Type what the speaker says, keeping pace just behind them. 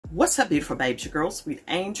What's up, beautiful babes? Your girl, Sweet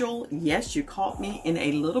Angel. Yes, you caught me in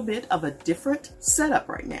a little bit of a different setup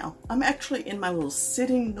right now. I'm actually in my little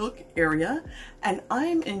sitting nook area, and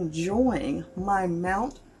I'm enjoying my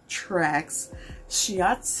Mountrax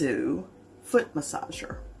Shiatsu foot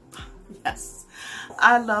massager. Yes,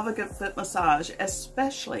 I love a good foot massage,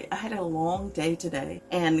 especially I had a long day today,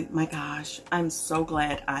 and my gosh, I'm so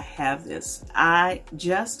glad I have this. I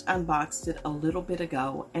just unboxed it a little bit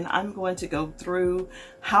ago, and I'm going to go through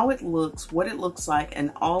how it looks, what it looks like,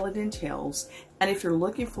 and all it entails. And if you're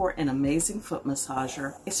looking for an amazing foot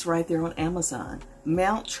massager, it's right there on Amazon.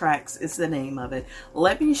 Mountrax is the name of it.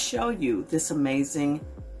 Let me show you this amazing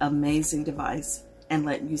device and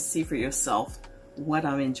let you see for yourself what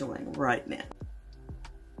I'm enjoying right now.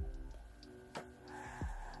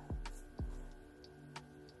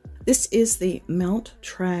 This is the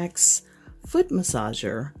Mountrax foot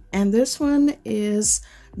massager, and this one is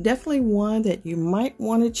definitely one that you might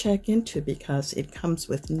want to check into because it comes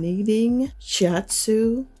with kneading,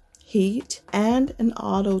 shiatsu, heat, and an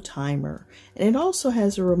auto timer, and it also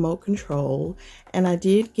has a remote control, and I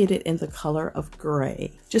did get it in the color of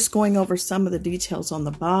gray. Just going over some of the details on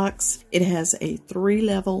the box, it has a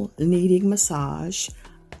 3-level kneading massage,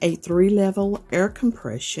 a 3-level air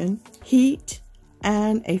compression, heat,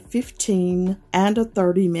 and a 15 and a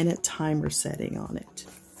 30-minute timer setting on it.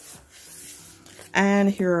 And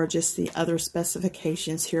here are just the other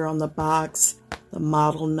specifications here on the box. The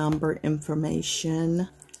model number information.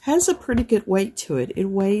 Has a pretty good weight to it. It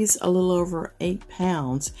weighs a little over 8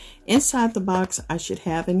 pounds. Inside the box, I should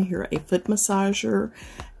have in here a foot massager,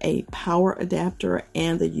 a power adapter,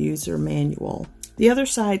 and the user manual. The other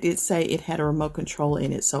side did say it had a remote control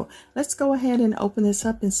in it. So let's go ahead and open this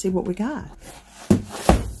up and see what we got.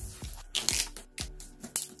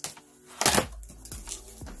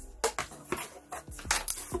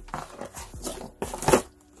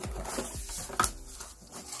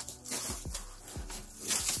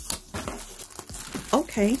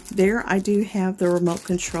 Okay, there I do have the remote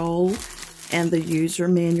control and the user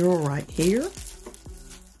manual right here.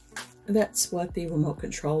 That's what the remote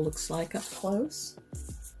control looks like up close.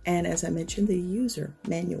 And as I mentioned, the user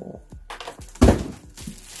manual.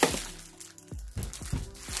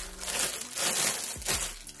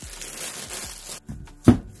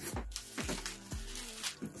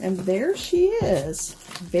 And there she is.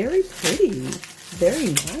 Very pretty, very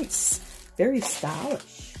nice, very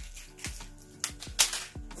stylish.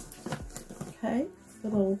 Okay, the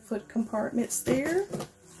little foot compartments there.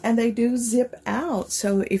 And they do zip out,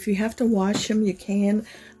 so if you have to wash them, you can.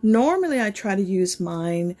 Normally, I try to use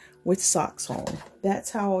mine with socks on. That's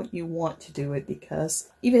how you want to do it, because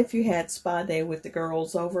even if you had spa day with the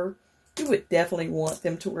girls over, you would definitely want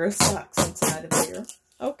them to wear socks inside of there.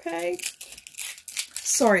 Okay.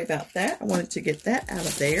 Sorry about that. I wanted to get that out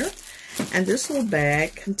of there. And this little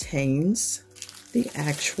bag contains the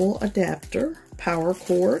actual adapter, power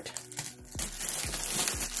cord.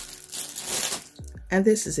 And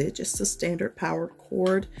this is it, just a standard power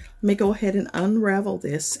cord. Let me go ahead and unravel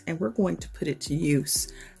this, and we're going to put it to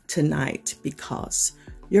use tonight because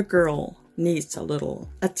your girl needs a little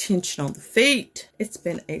attention on the feet. It's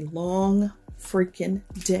been a long freaking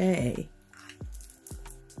day.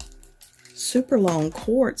 Super long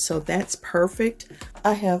cord, so that's perfect.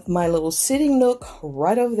 I have my little sitting nook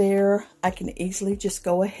right over there. I can easily just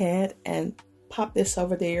go ahead and pop this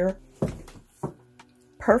over there.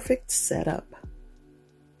 Perfect setup.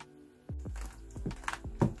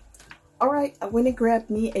 All right, I went and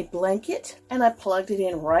grabbed me a blanket and I plugged it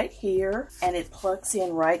in right here, and it plugs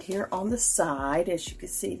in right here on the side. As you can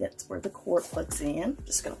see, that's where the cord plugs in.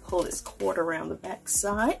 Just gonna pull this cord around the back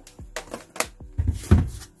side.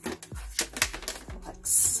 Like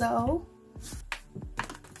so.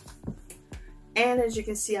 And as you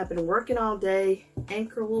can see, I've been working all day.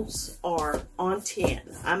 Ankles are on 10.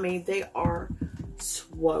 I mean, they are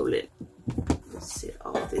swollen. Sit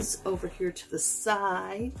all this over here to the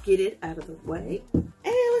side, get it out of the way, and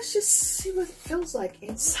let's just see what it feels like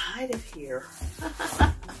inside of here.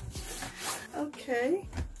 Okay,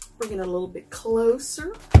 bring it a little bit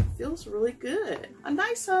closer. Feels really good. A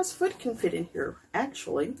nice size foot can fit in here,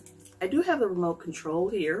 actually. I do have the remote control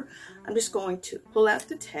here. I'm just going to pull out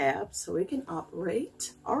the tab so it can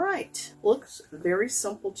operate. All right, looks very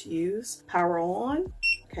simple to use. Power on.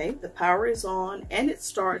 Okay, the power is on and it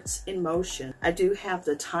starts in motion. I do have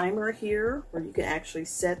the timer here where you can actually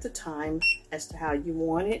set the time as to how you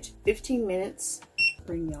want it. 15 minutes.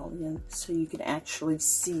 Bring y'all in so you can actually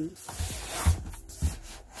see.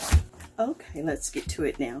 Okay, let's get to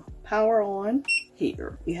it now. Power on.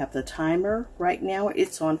 Here you have the timer. Right now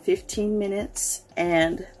it's on 15 minutes,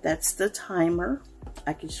 and that's the timer.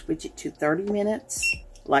 I can switch it to 30 minutes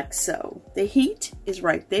like so. The heat is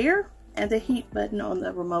right there, and the heat button on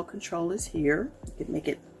the remote control is here. You can make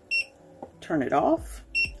it turn it off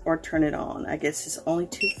or turn it on. I guess it's only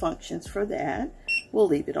 2 functions for that. We'll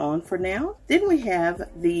leave it on for now. Then we have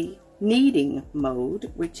the kneading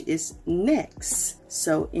mode, which is next.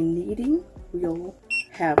 So in kneading, we'll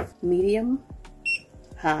have medium,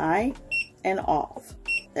 high, and off.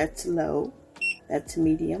 That's low, that's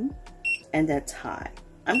medium, and that's high.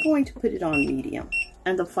 I'm going to put it on medium.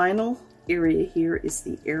 And the final area here is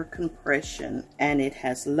the air compression, and it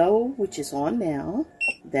has low, which is on now,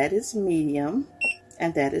 that is medium,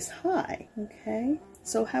 and that is high. Okay,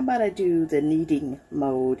 so how about I do the kneading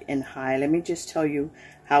mode in high? Let me just tell you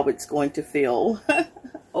how it's going to feel.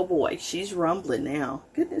 Oh boy, she's rumbling now.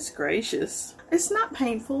 Goodness gracious. It's not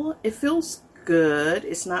painful. It feels good.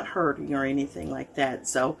 It's not hurting or anything like that,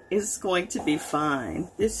 so it's going to be fine.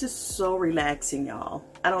 This is so relaxing, y'all.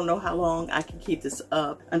 I don't know how long I can keep this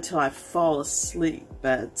up until I fall asleep,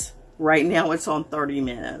 but right now it's on 30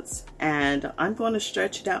 minutes, and I'm going to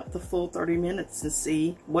stretch it out the full 30 minutes and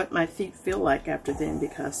see what my feet feel like after then,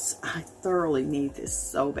 because I thoroughly need this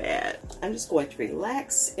so bad. I'm just going to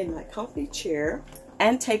relax in my comfy chair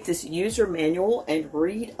and take this user manual and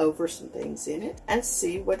read over some things in it and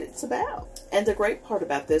see what it's about. And the great part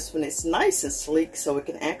about this one, it's nice and sleek, so it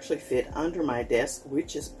can actually fit under my desk,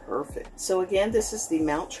 which is perfect. So again, this is the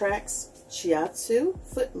Mountrax Shiatsu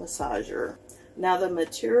foot massager. Now the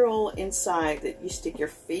material inside that you stick your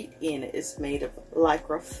feet in is made of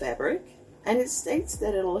lycra fabric, and it states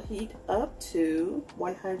that it'll heat up to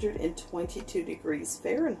 122 degrees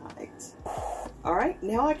Fahrenheit. All right,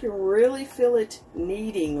 now I can really feel it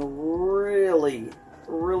kneading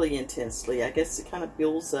really intensely. I guess it kind of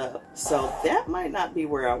builds up. So that might not be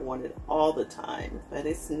where I want it all the time, but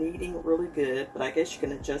it's kneading really good. But I guess you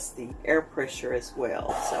can adjust the air pressure as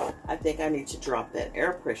well. So I think I need to drop that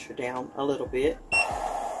air pressure down a little bit.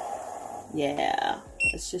 Yeah,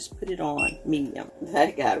 let's just put it on medium.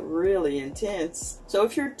 That got really intense. So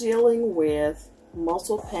if you're dealing with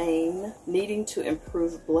muscle pain, needing to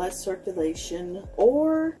improve blood circulation,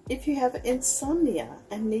 or if you have insomnia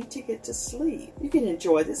and need to get to sleep, you can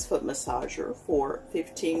enjoy this foot massager for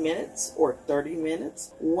 15 minutes or 30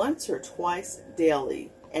 minutes, once or twice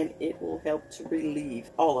daily, and it will help to relieve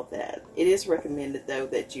all of that. It is recommended though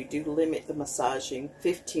that you do limit the massaging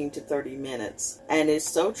 15 to 30 minutes. And it's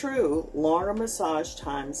so true, longer massage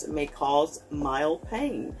times may cause mild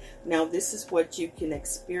pain. Now this is what you can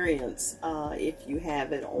experience if you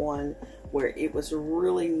have it on where it was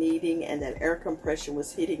really kneading and that air compression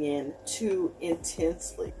was hitting in too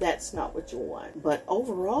intensely. That's not what you want. But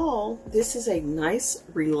overall, this is a nice,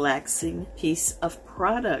 relaxing piece of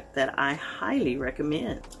product that I highly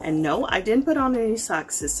recommend. And no, I didn't put on any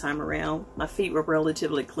socks this time around. My feet were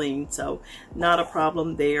relatively clean, so not a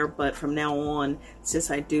problem there. But from now on, since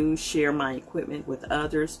I do share my equipment with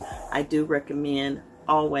others, I do recommend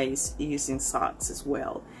always using socks as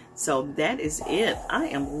well. So that is it. I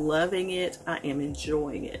am loving it. I am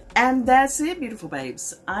enjoying it. And that's it, beautiful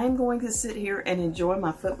babes. I'm going to sit here and enjoy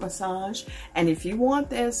my foot massage. And if you want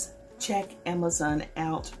this, check Amazon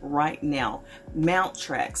out right now.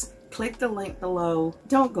 Mountrax. Click the link below.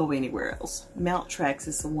 Don't go anywhere else. Mountrax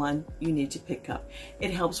is the one you need to pick up.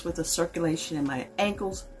 It helps with the circulation in my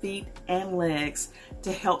ankles, feet, and legs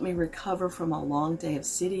to help me recover from a long day of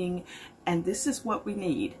sitting. And this is what we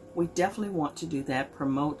need. We definitely want to do that,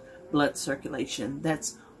 promote blood circulation.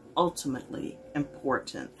 That's ultimately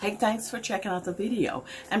important. Hey, thanks for checking out the video.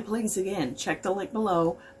 And please, again, check the link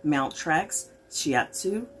below, Mountrax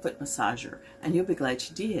Shiatsu foot massager, and you'll be glad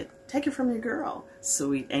you did. Take it from your girl,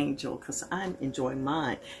 Sweet Angel, because I'm enjoying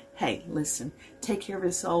mine. Hey, listen, take care of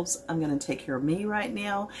yourselves. I'm going to take care of me right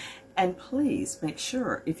now. And please make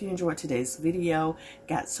sure, if you enjoyed today's video,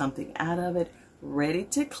 got something out of it, ready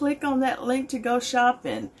to click on that link to go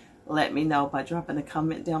shopping, let me know by dropping a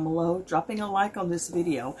comment down below, dropping a like on this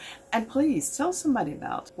video, and please tell somebody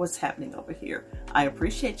about what's happening over here. I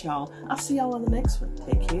appreciate y'all. I'll see y'all on the next one.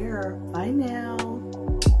 Take care. Bye now.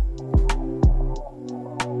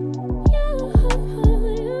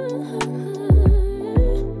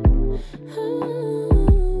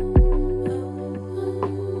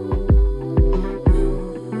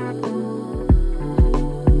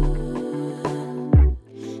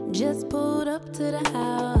 Just pulled up to the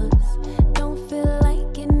house, don't feel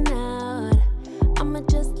like getting out. I'ma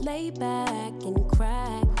just lay back and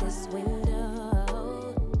crack this window.